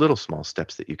identify those little small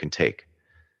steps that you can take.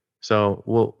 So,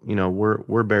 well,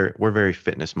 we're very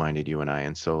fitness minded, you and I,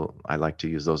 and so I like to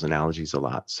use those analogies a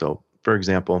lot. So, for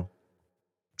example,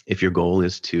 if your goal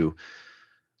is to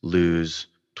lose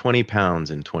 20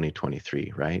 pounds in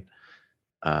 2023, right?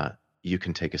 Uh, you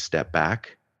can take a step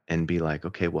back and be like,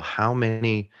 okay, well, how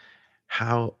many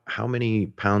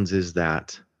pounds is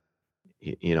that?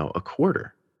 A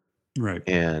quarter. Right.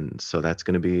 And so that's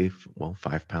going to be, well,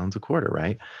 5 pounds a quarter,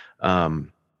 right?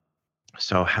 Um,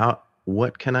 so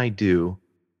what can I do?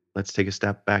 Let's take a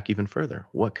step back even further.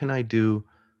 What can I do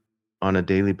on a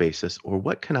daily basis, or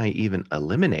what can I even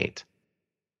eliminate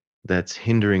that's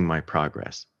hindering my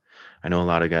progress? I know a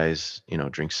lot of guys,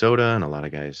 drink soda, and a lot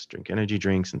of guys drink energy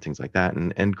drinks and things like that.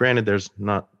 And granted, there's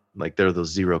not like there are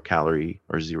those 0 calorie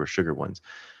or zero sugar ones,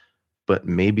 but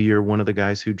maybe you're one of the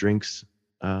guys who drinks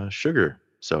sugar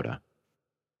soda.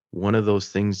 One of those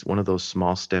things, one of those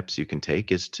small steps you can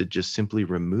take is to just simply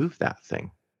remove that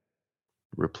thing,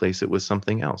 replace it with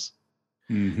something else.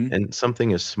 Hmm. And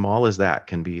something as small as that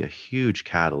can be a huge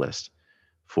catalyst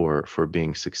for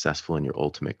being successful in your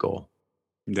ultimate goal.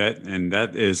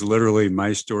 That is literally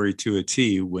my story to a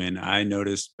T. When I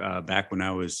noticed back when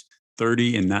I was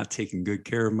 30 and not taking good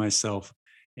care of myself,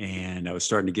 and I was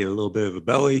starting to get a little bit of a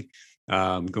belly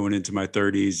going into my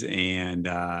 30s, and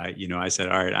I said,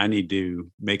 all right, I need to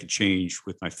make a change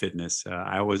with my fitness.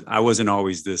 I wasn't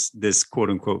always this quote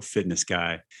unquote fitness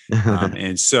guy,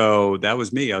 and so that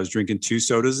was me. I was drinking 2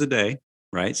 sodas a day,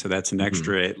 right? So that's an Mhm.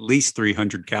 extra at least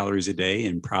 300 calories a day,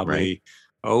 and Right? probably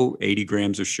 80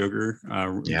 grams of sugar,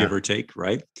 give Yeah. or take,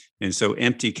 right? And so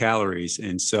empty calories.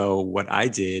 And so what I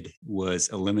did was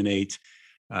eliminate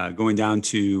going down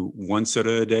to 1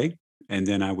 soda a day. And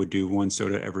then I would do 1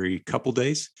 soda every couple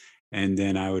days. And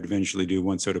then I would eventually do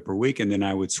 1 soda per week. And then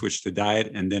I would switch to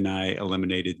diet. And then I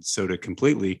eliminated soda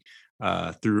completely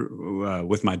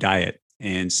with my diet.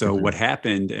 And so what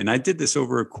happened, and I did this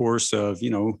over a course of,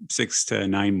 6 to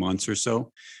 9 months or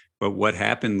so. But what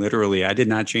happened literally, I did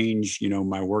not change,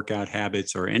 my workout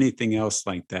habits or anything else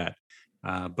like that.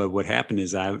 But what happened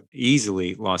is I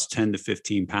easily lost 10 to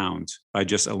 15 pounds by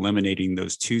just eliminating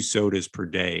those 2 sodas per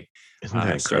day. Isn't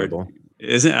that incredible?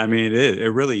 I mean,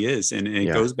 it really is. And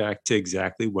it goes back to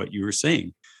exactly what you were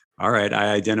saying. All right,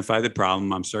 I identify the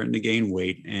problem. I'm starting to gain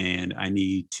weight and I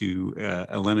need to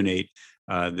eliminate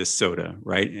this soda,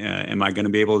 right? Am I going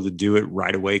to be able to do it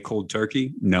right away, cold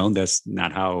turkey? No, that's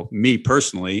not how, me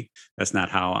personally, that's not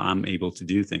how I'm able to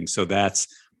do things. So that's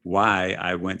why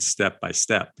I went step by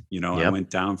step. I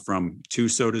went down from 2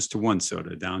 sodas to 1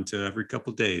 soda, down to every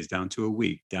couple of days, down to a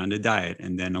week, down to diet,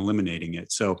 and then eliminating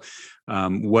it. So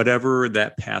whatever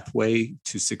that pathway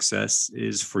to success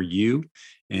is for you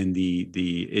and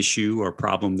the issue or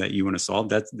problem that you want to solve,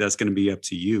 that's going to be up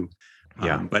to you.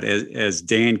 But as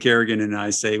Dan Kerrigan and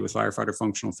I say with Firefighter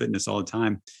Functional Fitness all the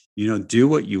time, do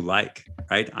what you like,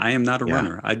 right? I am not a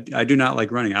runner. I do not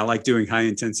like running. I like doing high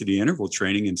intensity interval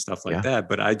training and stuff like that,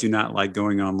 but I do not like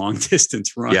going on long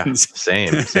distance runs.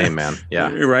 Same, man. Yeah.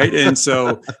 Right. And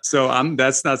so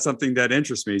that's not something that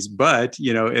interests me. But,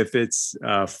 if it's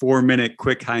a 4-minute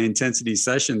quick high intensity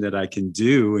session that I can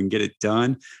do and get it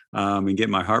done, and get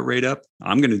my heart rate up,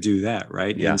 I'm going to do that.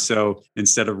 Right. Yeah. And so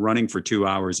instead of running for 2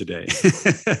 hours a day,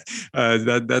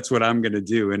 that's what I'm going to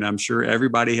do. And I'm sure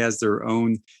everybody has their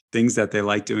own things that they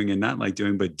like doing and not like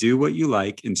doing, but do what you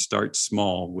like and start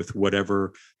small with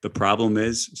whatever the problem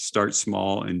is. Start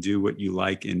small and do what you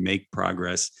like and make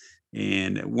progress.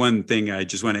 And one thing I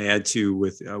just want to add to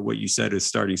with what you said is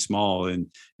starting small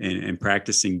and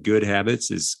practicing good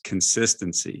habits is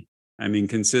consistency. I mean,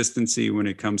 consistency when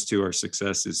it comes to our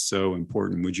success is so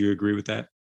important. Would you agree with that?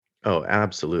 Oh,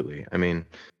 absolutely. I mean,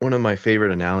 one of my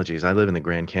favorite analogies, I live in the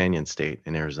Grand Canyon state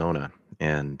in Arizona,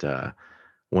 and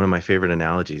one of my favorite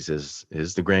analogies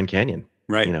is the Grand Canyon.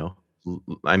 Right.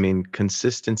 I mean,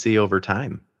 consistency over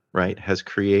time, right, has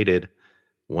created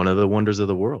one of the wonders of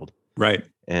the world. Right.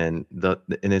 And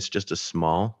it's just a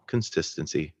small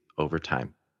consistency over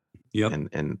time. Yep.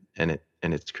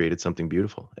 And it's created something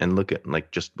beautiful. And look at,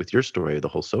 like, just with your story, the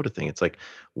whole soda thing, it's like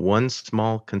one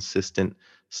small consistent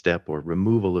step or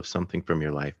removal of something from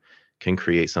your life can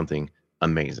create something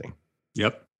amazing.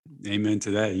 Yep. Amen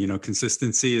to that.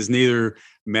 Consistency is neither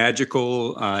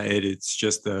magical. It's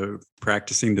just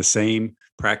practicing the same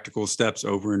practical steps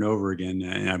over and over again.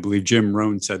 And I believe Jim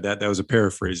Rohn said that was a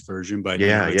paraphrased version, but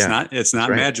it's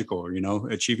not magical.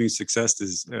 Achieving success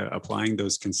is applying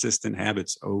those consistent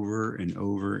habits over and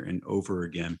over and over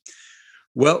again.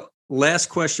 Well, last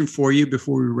question for you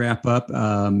before we wrap up.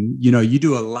 You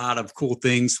do a lot of cool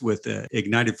things with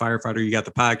Ignited Firefighter. You got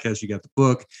the podcast, you got the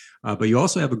book, but you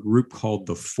also have a group called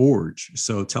The Forge.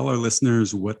 So tell our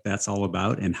listeners what that's all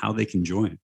about and how they can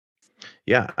join.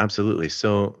 Yeah, absolutely.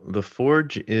 So The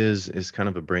Forge is kind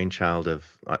of a brainchild of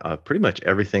pretty much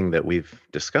everything that we've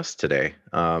discussed today.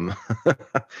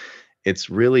 It's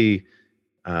really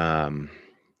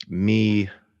me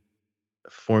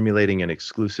formulating an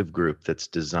exclusive group that's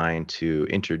designed to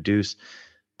introduce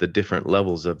the different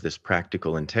levels of this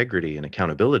practical integrity and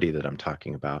accountability that I'm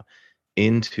talking about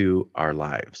into our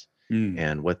lives.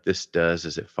 And what this does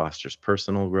is it fosters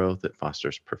personal growth, it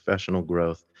fosters professional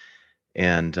growth.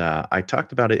 And I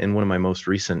talked about it in one of my most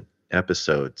recent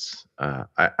episodes.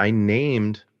 I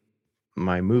named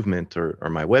my movement or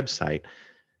my website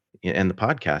and the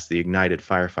podcast, the Ignited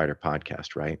Firefighter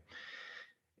Podcast, right?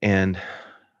 And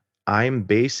I'm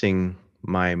basing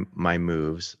my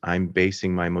moves, I'm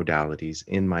basing my modalities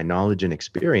in my knowledge and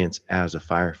experience as a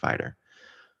firefighter.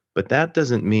 But that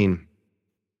doesn't mean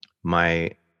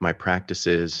my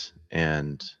practices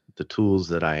and the tools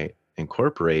that I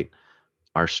incorporate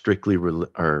are strictly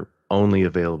are only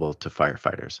available to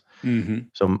firefighters. Mm-hmm.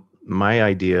 So my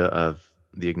idea of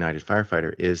the Ignited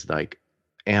Firefighter is like,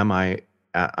 I'm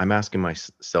asking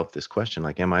myself this question,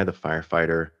 like, am I the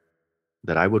firefighter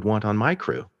that I would want on my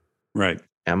crew? Right.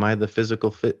 Am I the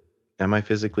physical fit? Am I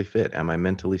physically fit? Am I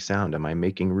mentally sound? Am I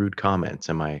making rude comments?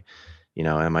 Am I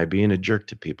being a jerk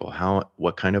to people?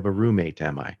 What kind of a roommate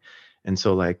am I? And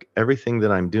so, like, everything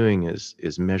that I'm doing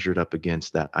is measured up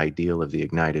against that ideal of the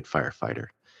Ignited Firefighter.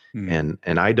 And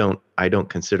I don't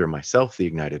consider myself the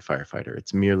Ignited Firefighter.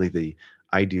 It's merely the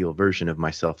ideal version of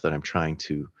myself that I'm trying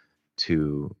to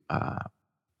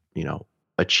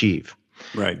achieve.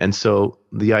 Right. And so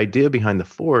the idea behind The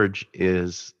Forge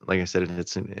is, like I said,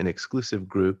 it's an exclusive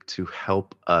group to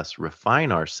help us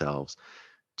refine ourselves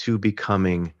to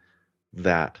becoming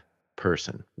that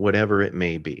person, whatever it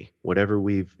may be, whatever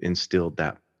we've instilled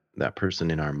that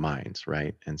person in our minds,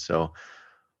 right? And so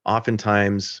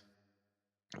oftentimes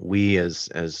we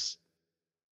as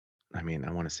I mean,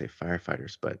 I want to say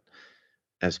firefighters, but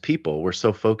as people, we're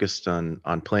so focused on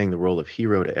playing the role of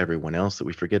hero to everyone else that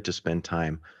we forget to spend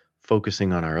time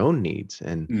focusing on our own needs.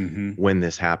 And Hmm. when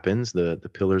this happens, the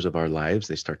pillars of our lives,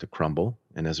 they start to crumble,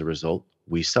 and as a result,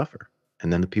 we suffer.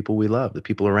 And then the people we love, the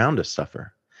people around us,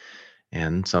 suffer.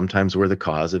 And sometimes we're the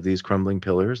cause of these crumbling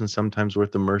pillars, and sometimes we're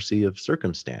at the mercy of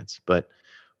circumstance. But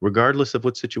regardless of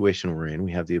what situation we're in,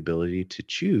 we have the ability to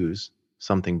choose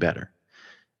something better.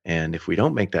 And if we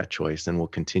don't make that choice, then we'll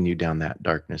continue down that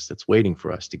darkness that's waiting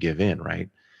for us to give in, right?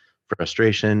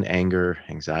 Frustration, anger,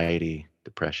 anxiety,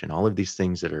 depression, all of these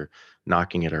things that are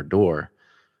knocking at our door.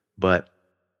 But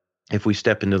if we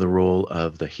step into the role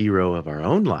of the hero of our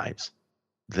own lives,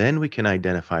 then we can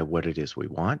identify what it is we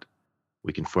want.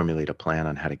 We can formulate a plan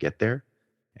on how to get there,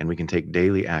 and we can take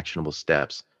daily actionable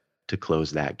steps to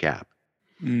close that gap.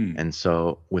 Mm. And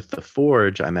so with the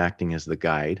Forge, I'm acting as the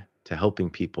guide to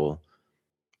helping people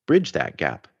bridge that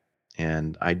gap.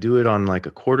 And I do it on like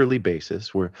a quarterly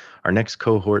basis where our next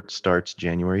cohort starts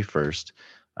January 1st.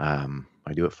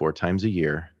 I do it 4 times a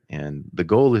year. And the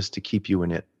goal is to keep you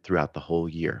in it throughout the whole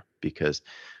year, because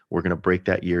we're going to break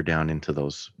that year down into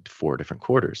those 4 different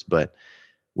quarters. But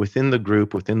within the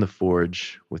group, within the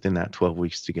Forge, within that 12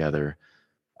 weeks together,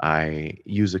 I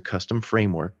use a custom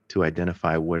framework to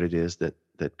identify what it is that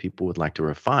people would like to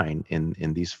refine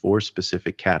in these 4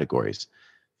 specific categories: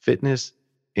 fitness,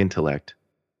 intellect,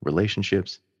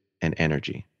 relationships, and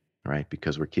energy, right?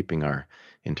 Because we're keeping our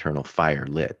internal fire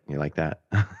lit. You like that?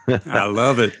 I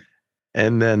love it.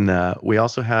 And then we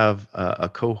also have a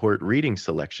cohort reading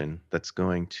selection that's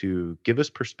going to give us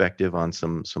perspective on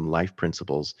some life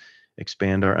principles,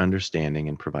 expand our understanding,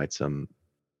 and provide some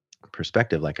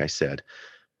perspective, like I said.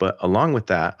 But along with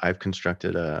that, I've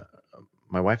constructed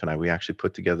my wife and I, we actually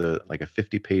put together like a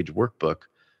 50-page workbook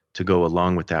to go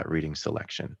along with that reading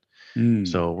selection. Mm.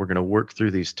 So we're going to work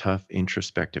through these tough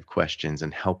introspective questions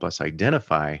and help us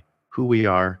identify who we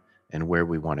are and where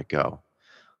we want to go.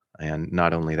 And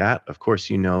not only that, of course,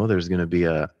 there's going to be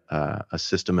a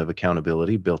system of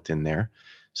accountability built in there.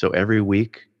 So every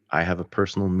week I have a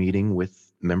personal meeting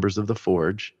with members of the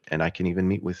Forge, and I can even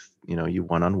meet with you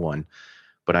one-on-one.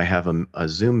 But I have a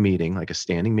Zoom meeting, like a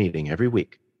standing meeting every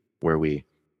week, where we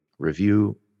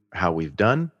review how we've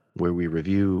done, where we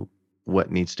review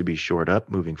what needs to be shored up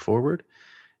moving forward,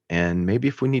 and maybe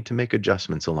if we need to make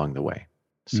adjustments along the way.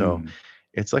 So Mm.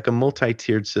 it's like a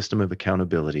multi-tiered system of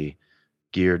accountability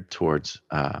geared towards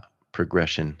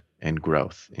progression and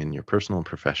growth in your personal and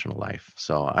professional life.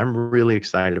 So I'm really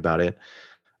excited about it.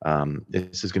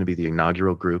 This is going to be the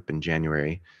inaugural group in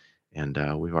January, and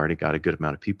we've already got a good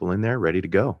amount of people in there ready to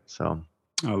go. So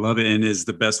I love it. And is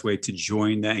the best way to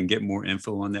join that and get more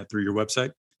info on that through your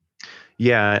website?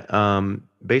 yeah,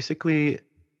 basically,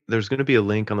 there's going to be a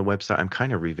link on the website. I'm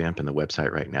kind of revamping the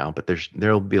website right now, but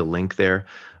there'll be a link there.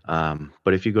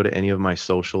 But if you go to any of my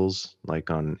socials, like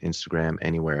on Instagram,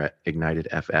 anywhere at Ignited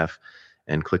FF,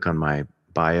 and click on my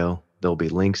bio, there'll be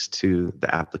links to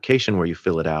the application where you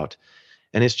fill it out.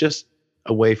 And it's just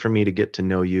a way for me to get to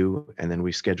know you. And then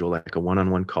we schedule like a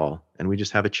one-on-one call, and we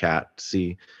just have a chat,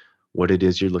 see what it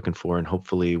is you're looking for, and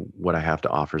hopefully what I have to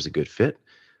offer is a good fit.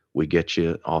 We get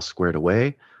you all squared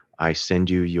away. I send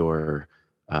you your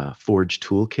Forge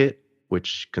toolkit,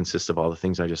 which consists of all the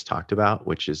things I just talked about,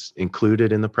 which is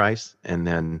included in the price. And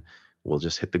then we'll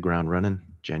just hit the ground running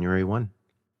January 1.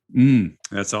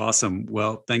 That's awesome.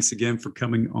 Well, thanks again for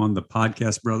coming on the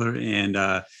podcast, brother. And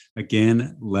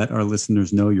again, let our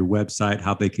listeners know your website,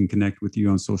 how they can connect with you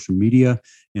on social media,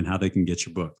 and how they can get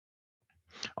your book.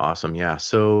 Awesome. Yeah.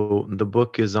 So the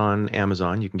book is on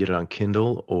Amazon. You can get it on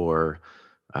Kindle or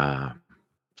uh,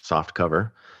 soft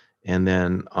cover. And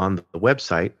then on the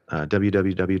website,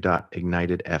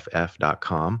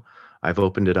 www.ignitedff.com, I've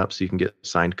opened it up so you can get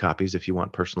signed copies if you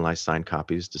want personalized signed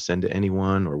copies to send to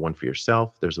anyone or one for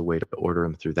yourself. There's a way to order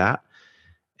them through that.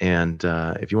 And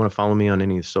if you want to follow me on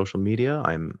any social media,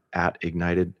 I'm at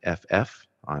IgnitedFF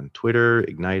on Twitter,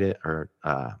 Ignited, or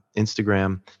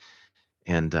Instagram.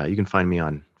 And you can find me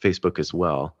on Facebook as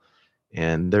well.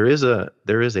 And there is a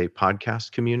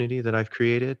podcast community that I've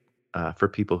created for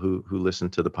people who listen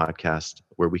to the podcast,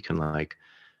 where we can like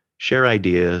share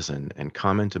ideas and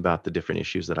comment about the different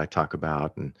issues that I talk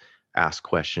about, and ask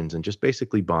questions, and just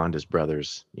basically bond as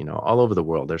brothers, all over the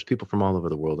world. There's people from all over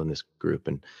the world in this group,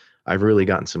 and I've really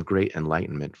gotten some great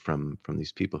enlightenment from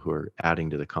these people who are adding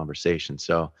to the conversation.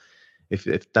 So if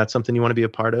that's something you want to be a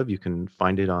part of, you can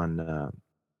find it on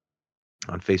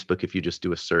On Facebook, if you just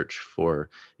do a search for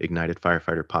Ignited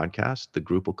Firefighter Podcast, the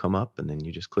group will come up and then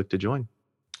you just click to join.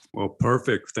 Well,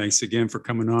 perfect. Thanks again for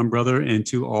coming on, brother. And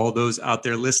to all those out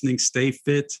there listening, stay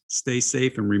fit, stay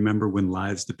safe, and remember, when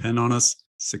lives depend on us,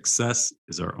 success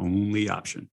is our only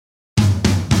option.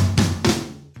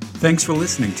 Thanks for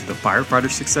listening to the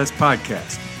Firefighter Success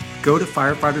Podcast. Go to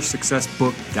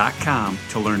firefightersuccessbook.com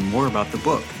to learn more about the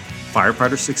book,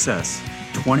 Firefighter Success,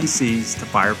 20 C's to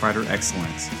Firefighter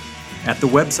Excellence. At the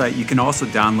website, you can also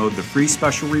download the free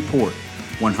special report,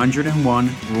 101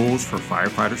 Rules for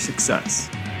Firefighter Success.